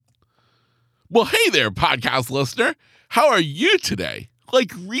Well, hey there, podcast listener. How are you today?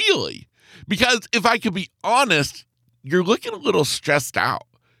 Like, really? Because if I could be honest, you're looking a little stressed out.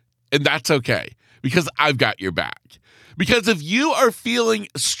 And that's okay, because I've got your back. Because if you are feeling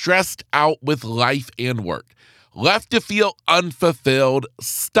stressed out with life and work, left to feel unfulfilled,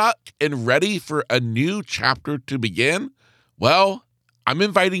 stuck, and ready for a new chapter to begin, well, I'm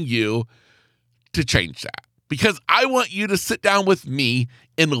inviting you to change that. Because I want you to sit down with me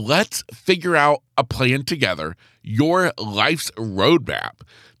and let's figure out a plan together, your life's roadmap,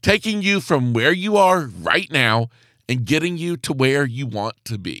 taking you from where you are right now and getting you to where you want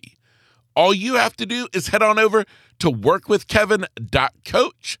to be. All you have to do is head on over to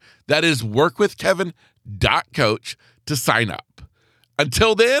workwithkevin.coach. That is workwithkevin.coach to sign up.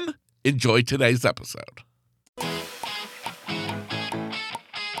 Until then, enjoy today's episode.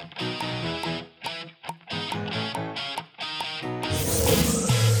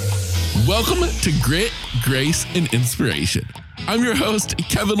 Welcome to Grit, Grace, and Inspiration. I'm your host,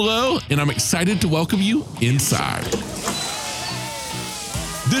 Kevin Lowe, and I'm excited to welcome you inside.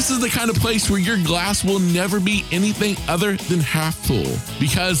 This is the kind of place where your glass will never be anything other than half full,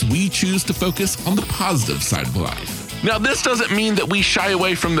 because we choose to focus on the positive side of life. Now, this doesn't mean that we shy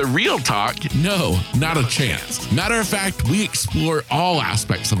away from the real talk. No, not a chance. Matter of fact, we explore all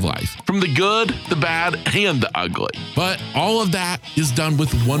aspects of life, from the good, the bad, and the ugly. But all of that is done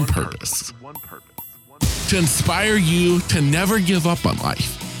with one purpose: to inspire you to never give up on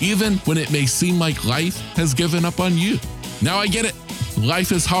life, even when it may seem like life has given up on you. Now, I get it.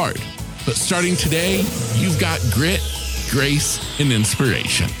 Life is hard. But starting today, you've got grit, grace, and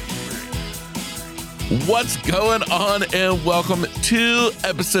inspiration. What's going on, and welcome to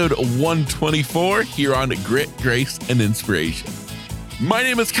episode 124 here on Grit, Grace, and Inspiration. My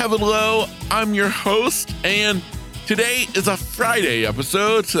name is Kevin Lowe. I'm your host, and today is a Friday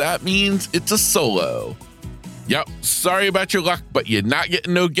episode, so that means it's a solo. Yep, sorry about your luck, but you're not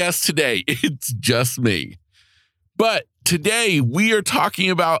getting no guests today. It's just me. But today we are talking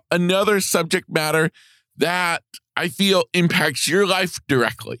about another subject matter that I feel impacts your life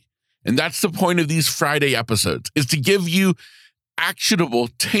directly. And that's the point of these Friday episodes, is to give you actionable,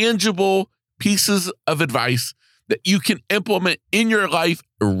 tangible pieces of advice that you can implement in your life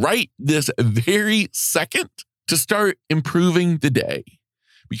right this very second to start improving the day.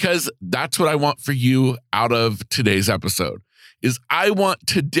 Because that's what I want for you out of today's episode, is I want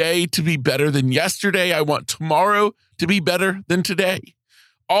today to be better than yesterday. I want tomorrow to be better than today.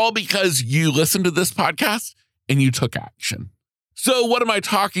 All because you listened to this podcast and you took action. So what am I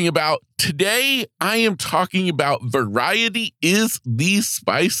talking about? Today, I am talking about variety is the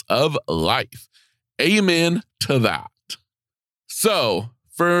spice of life. Amen to that. So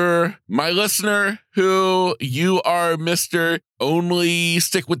for my listener who you are Mr. Only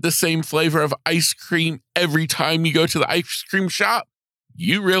stick with the same flavor of ice cream every time you go to the ice cream shop,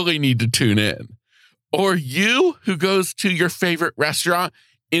 you really need to tune in. Or you who goes to your favorite restaurant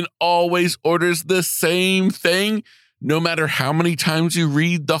and always orders the same thing, no matter how many times you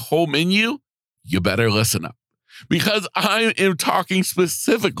read the whole menu, you better listen up, because I am talking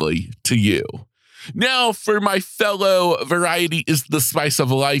specifically to you. Now, for my fellow variety is the spice of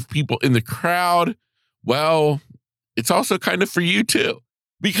life people in the crowd, well, it's also kind of for you too,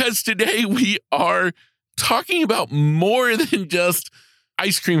 because today we are talking about more than just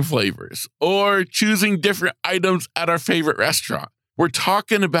ice cream flavors or choosing different items at our favorite restaurant. We're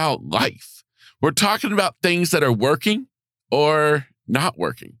talking about life. We're talking about things that are working or not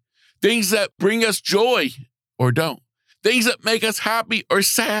working, things that bring us joy or don't, things that make us happy or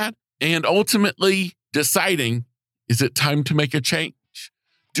sad, and ultimately deciding, is it time to make a change?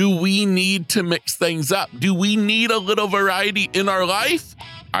 Do we need to mix things up? Do we need a little variety in our life?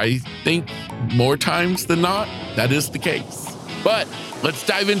 I think more times than not, that is the case. But let's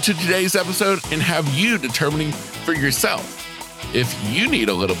dive into today's episode and have you determining for yourself if you need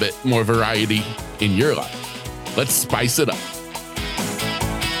a little bit more variety in your life. Let's spice it up.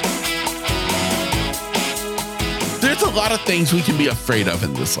 There's a lot of things we can be afraid of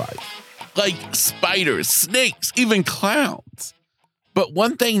in this life, like spiders, snakes, even clowns. But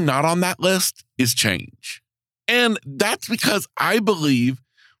one thing not on that list is change. And that's because I believe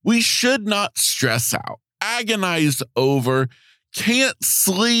we should not stress out, agonize over, can't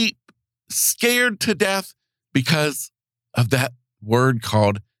sleep, scared to death because of that word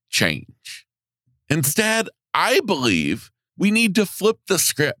called change. Instead, I believe we need to flip the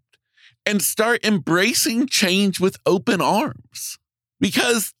script and start embracing change with open arms.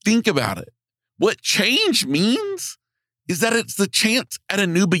 Because think about it. What change means is that it's the chance at a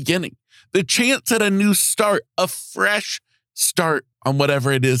new beginning, the chance at a new start, a fresh start on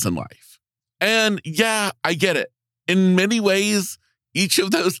whatever it is in life. And yeah, I get it. In many ways, each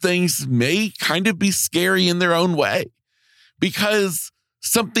of those things may kind of be scary in their own way, because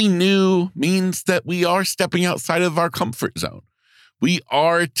something new means that we are stepping outside of our comfort zone. We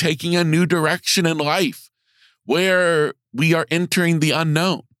are taking a new direction in life where we are entering the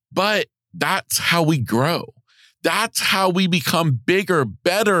unknown. But that's how we grow. That's how we become bigger,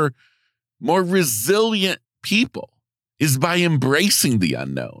 better, more resilient people, is by embracing the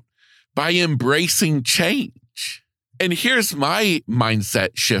unknown, by embracing change. And here's my mindset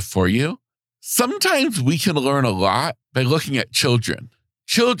shift for you. Sometimes we can learn a lot by looking at children.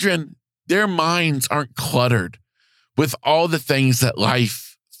 Children, their minds aren't cluttered with all the things that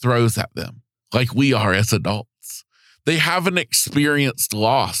life throws at them like we are as adults. They haven't experienced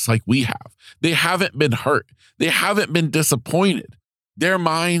loss like we have. They haven't been hurt. They haven't been disappointed. Their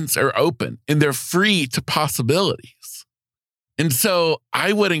minds are open and they're free to possibilities. And so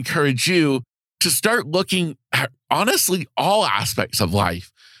I would encourage you to start looking at, honestly, all aspects of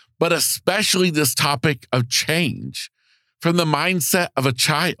life, but especially this topic of change from the mindset of a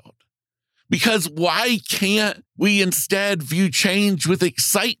child. Because why can't we instead view change with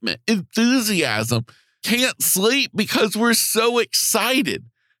excitement, enthusiasm? Can't sleep because we're so excited,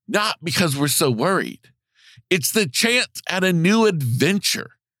 not because we're so worried. It's the chance at a new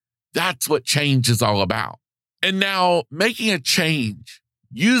adventure. That's what change is all about. And now, making a change,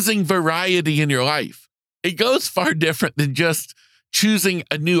 using variety in your life, it goes far different than just choosing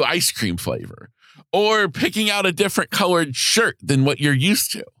a new ice cream flavor or picking out a different colored shirt than what you're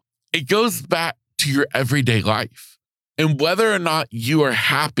used to. It goes back to your everyday life and whether or not you are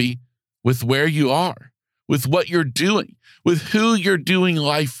happy with where you are, with what you're doing, with who you're doing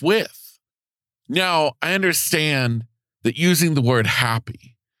life with. Now, I understand that using the word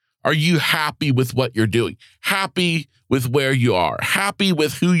happy, are you happy with what you're doing? Happy with where you are? Happy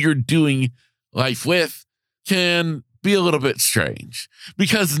with who you're doing life with can be a little bit strange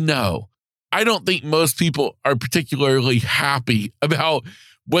because no, I don't think most people are particularly happy about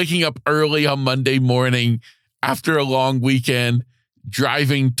waking up early on Monday morning after a long weekend,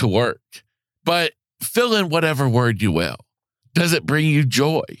 driving to work. But fill in whatever word you will. Does it bring you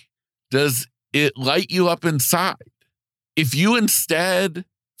joy? Does it light you up inside? If you instead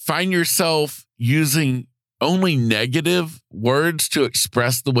find yourself using only negative words to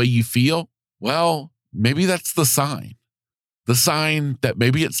express the way you feel, well, maybe that's the sign that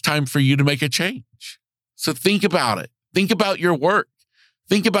maybe it's time for you to make a change. So think about it. Think about your work.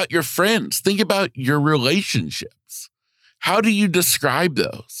 Think about your friends. Think about your relationships. How do you describe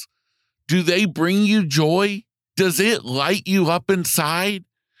those? Do they bring you joy? Does it light you up inside?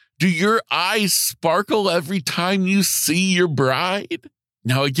 Do your eyes sparkle every time you see your bride?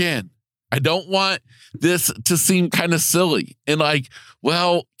 Now, again, I don't want this to seem kind of silly and like,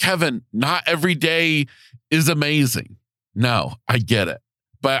 well, Kevin, not every day is amazing. No, I get it.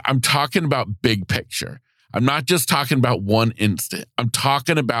 But I'm talking about big picture. I'm not just talking about one instant. I'm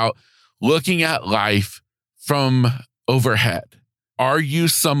talking about looking at life from overhead. Are you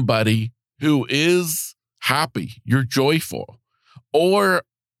somebody who is happy? You're joyful? Or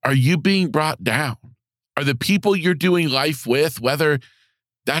are you being brought down? Are the people you're doing life with, whether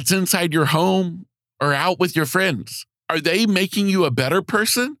that's inside your home or out with your friends, are they making you a better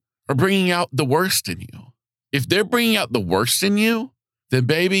person or bringing out the worst in you? If they're bringing out the worst in you, then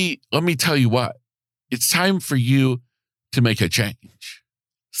baby, let me tell you what, it's time for you to make a change.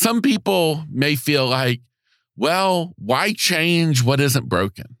 Some people may feel like, well, why change what isn't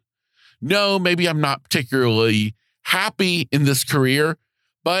broken? No, maybe I'm not particularly happy in this career,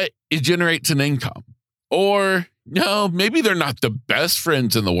 but it generates an income. Or no, maybe they're not the best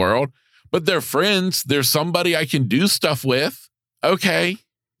friends in the world, but they're friends. They're somebody I can do stuff with. Okay,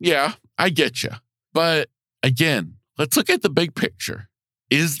 yeah, I get you. But again, let's look at the big picture.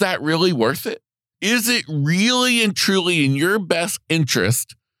 Is that really worth it? Is it really and truly in your best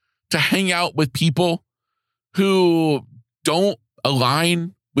interest to hang out with people who don't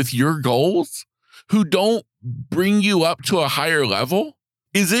align with your goals, who don't bring you up to a higher level?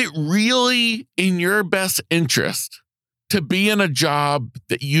 Is it really in your best interest to be in a job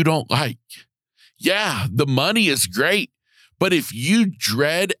that you don't like? Yeah, the money is great, but if you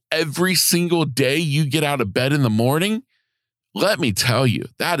dread every single day you get out of bed in the morning, let me tell you,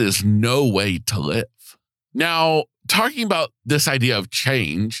 that is no way to live. Now, talking about this idea of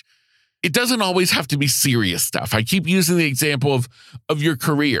change, it doesn't always have to be serious stuff. I keep using the example of your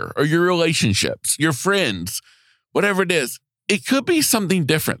career or your relationships, your friends, whatever it is. It could be something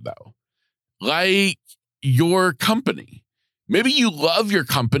different though, like your company. Maybe you love your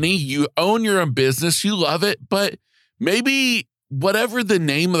company, you own your own business, you love it, but maybe whatever the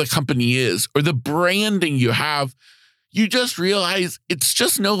name of the company is or the branding you have, you just realize it's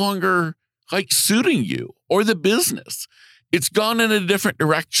just no longer like suiting you or the business. It's gone in a different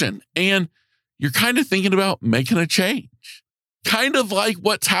direction and you're kind of thinking about making a change. Kind of like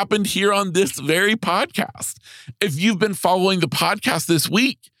what's happened here on this very podcast. If you've been following the podcast this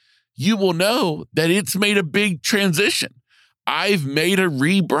week, you will know that it's made a big transition. I've made a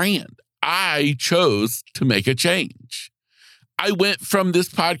rebrand. I chose to make a change. I went from this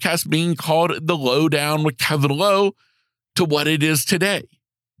podcast being called The Lowdown with Kevin Lowe to what it is today,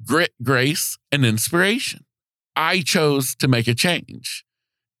 Grit, Grace, and Inspiration. I chose to make a change.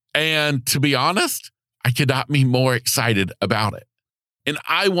 And to be honest, I could not be more excited about it. And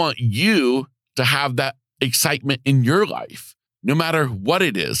I want you to have that excitement in your life, no matter what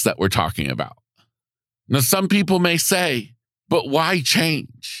it is that we're talking about. Now, some people may say, but why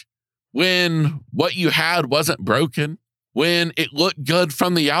change? When what you had wasn't broken, when it looked good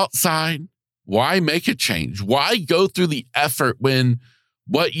from the outside, why make a change? Why go through the effort when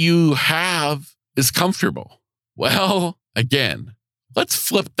what you have is comfortable? Well, again, let's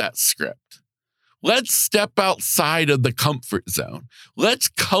flip that script. Let's step outside of the comfort zone. Let's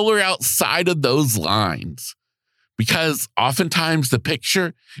color outside of those lines, because oftentimes the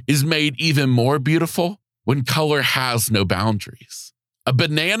picture is made even more beautiful when color has no boundaries. A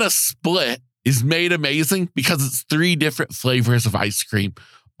banana split is made amazing because it's 3 different flavors of ice cream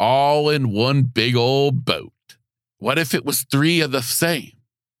all in one big old boat. What if it was 3 of the same?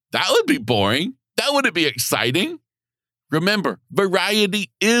 That would be boring. That wouldn't be exciting. Remember, variety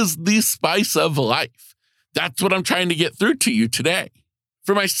is the spice of life. That's what I'm trying to get through to you today.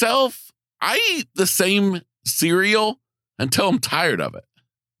 For myself, I eat the same cereal until I'm tired of it.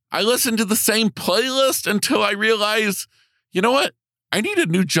 I listen to the same playlist until I realize, you know what? I need a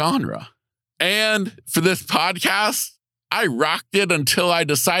new genre. And for this podcast, I rocked it until I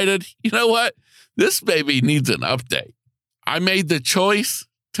decided, you know what? This baby needs an update. I made the choice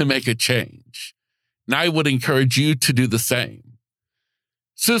to make a change. And I would encourage you to do the same.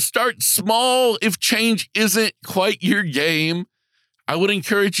 So start small. If change isn't quite your game, I would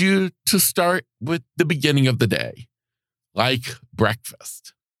encourage you to start with the beginning of the day, like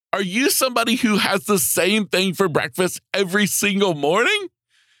breakfast. Are you somebody who has the same thing for breakfast every single morning?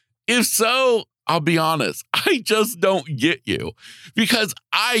 If so, I'll be honest, I just don't get you, because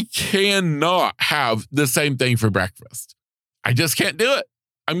I cannot have the same thing for breakfast. I just can't do it.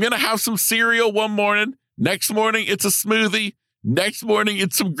 I'm going to have some cereal one morning. Next morning, it's a smoothie. Next morning,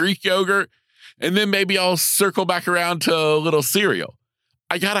 it's some Greek yogurt. And then maybe I'll circle back around to a little cereal.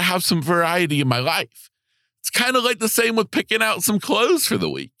 I got to have some variety in my life. It's kind of like the same with picking out some clothes for the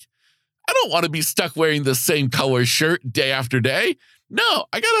week. I don't want to be stuck wearing the same color shirt day after day. No,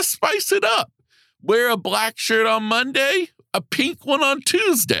 I got to spice it up. Wear a black shirt on Monday, a pink one on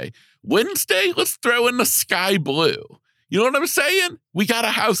Tuesday. Wednesday, let's throw in the sky blue. You know what I'm saying? We got to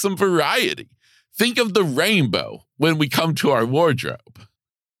have some variety. Think of the rainbow when we come to our wardrobe.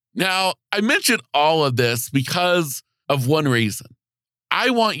 Now, I mentioned all of this because of one reason.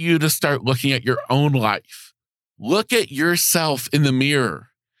 I want you to start looking at your own life. Look at yourself in the mirror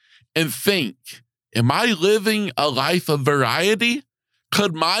and think, am I living a life of variety?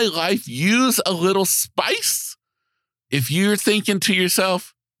 Could my life use a little spice? If you're thinking to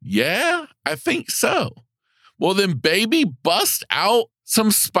yourself, yeah, I think so. Well, then, baby, bust out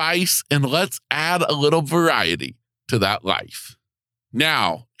some spice and let's add a little variety to that life.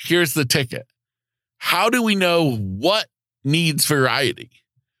 Now, here's the ticket. How do we know what needs variety?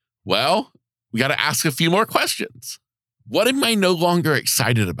 Well, we got to ask a few more questions. What am I no longer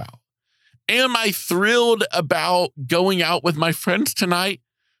excited about? Am I thrilled about going out with my friends tonight?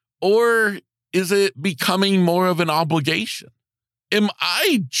 Or is it becoming more of an obligation? Am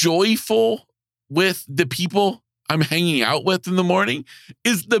I joyful with the people I'm hanging out with in the morning?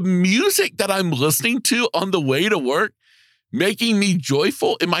 Is the music that I'm listening to on the way to work making me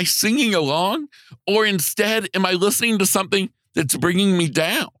joyful? Am I singing along? Or instead, am I listening to something that's bringing me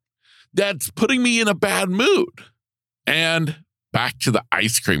down, that's putting me in a bad mood? And back to the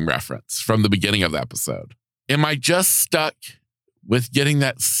ice cream reference from the beginning of the episode. Am I just stuck with getting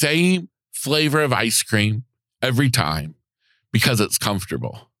that same flavor of ice cream every time because it's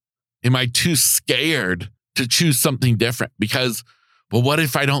comfortable? Am I too scared to choose something different because, well, what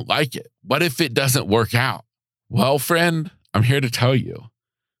if I don't like it? What if it doesn't work out? Well, friend, I'm here to tell you,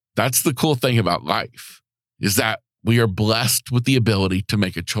 that's the cool thing about life, is that we are blessed with the ability to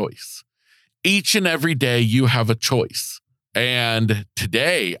make a choice. Each and every day you have a choice. And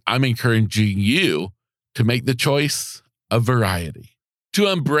today I'm encouraging you to make the choice of variety, to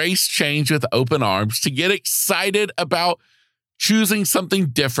embrace change with open arms, to get excited about choosing something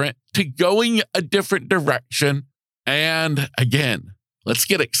different, to going a different direction. And again, let's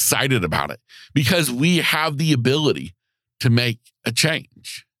get excited about it because we have the ability to make a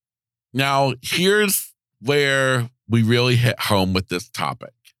change. Now, here's where we really hit home with this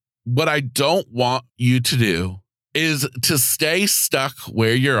topic. What I don't want you to do is to stay stuck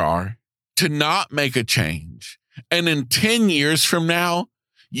where you are, to not make a change. And in 10 years from now,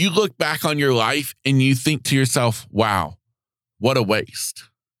 you look back on your life and you think to yourself, wow, what a waste.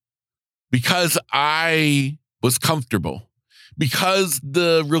 Because I was comfortable, because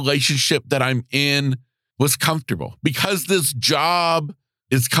the relationship that I'm in was comfortable, because this job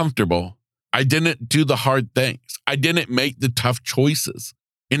is comfortable, I didn't do the hard things. I didn't make the tough choices.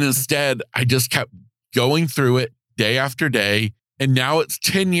 And instead, I just kept going through it day after day. And now it's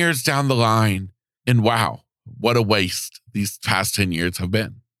 10 years down the line. And wow, what a waste these past 10 years have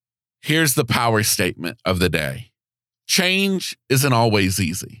been. Here's the power statement of the day. Change isn't always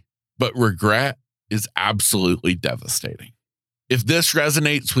easy, but regret is absolutely devastating. If this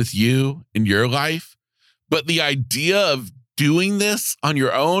resonates with you in your life, but the idea of doing this on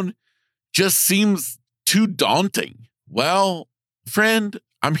your own just seems too daunting, well, friend,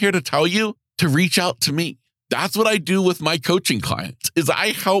 I'm here to tell you to reach out to me. That's what I do with my coaching clients, is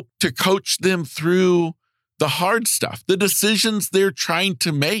I help to coach them through the hard stuff, the decisions they're trying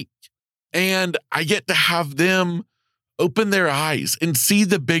to make. And I get to have them open their eyes and see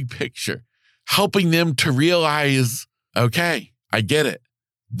the big picture, helping them to realize, okay, I get it.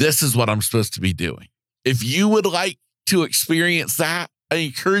 This is what I'm supposed to be doing. If you would like to experience that, I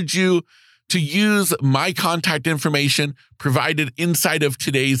encourage you to use my contact information provided inside of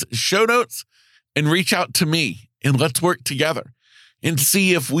today's show notes and reach out to me and let's work together and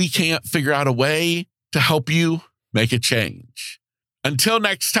see if we can't figure out a way to help you make a change. Until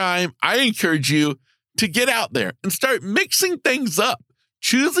next time, I encourage you to get out there and start mixing things up,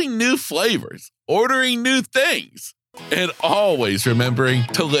 choosing new flavors, ordering new things, and always remembering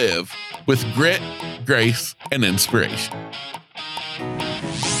to live with grit, grace, and inspiration.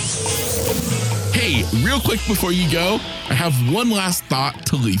 Hey, real quick before you go, I have one last thought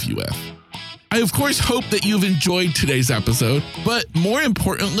to leave you with. I, of course, hope that you've enjoyed today's episode, but more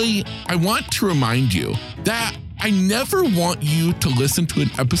importantly, I want to remind you that I never want you to listen to an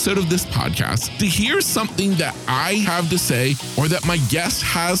episode of this podcast to hear something that I have to say or that my guest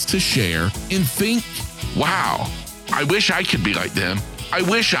has to share and think, wow, I wish I could be like them. I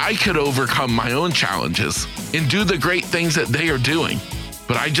wish I could overcome my own challenges and do the great things that they are doing,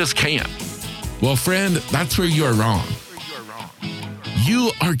 but I just can't. Well, friend, that's where you are wrong.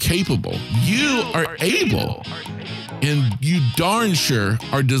 You are capable. You are able. And you darn sure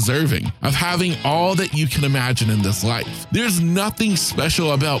are deserving of having all that you can imagine in this life. There's nothing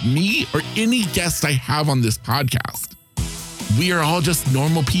special about me or any guest I have on this podcast. We are all just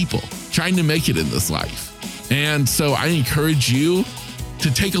normal people trying to make it in this life. And so I encourage you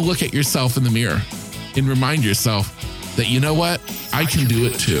to take a look at yourself in the mirror and remind yourself that, you know what? I can do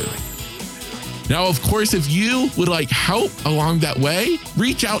it too. Now, of course, if you would like help along that way,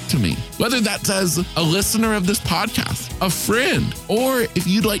 reach out to me, whether that's as a listener of this podcast, a friend, or if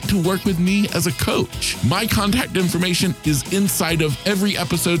you'd like to work with me as a coach. My contact information is inside of every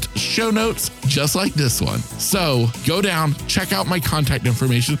episode's show notes, just like this one. So go down, check out my contact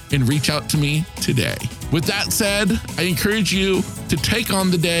information, and reach out to me today. With that said, I encourage you to take on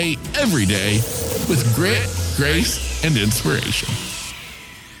the day every day with grit, grace, and inspiration.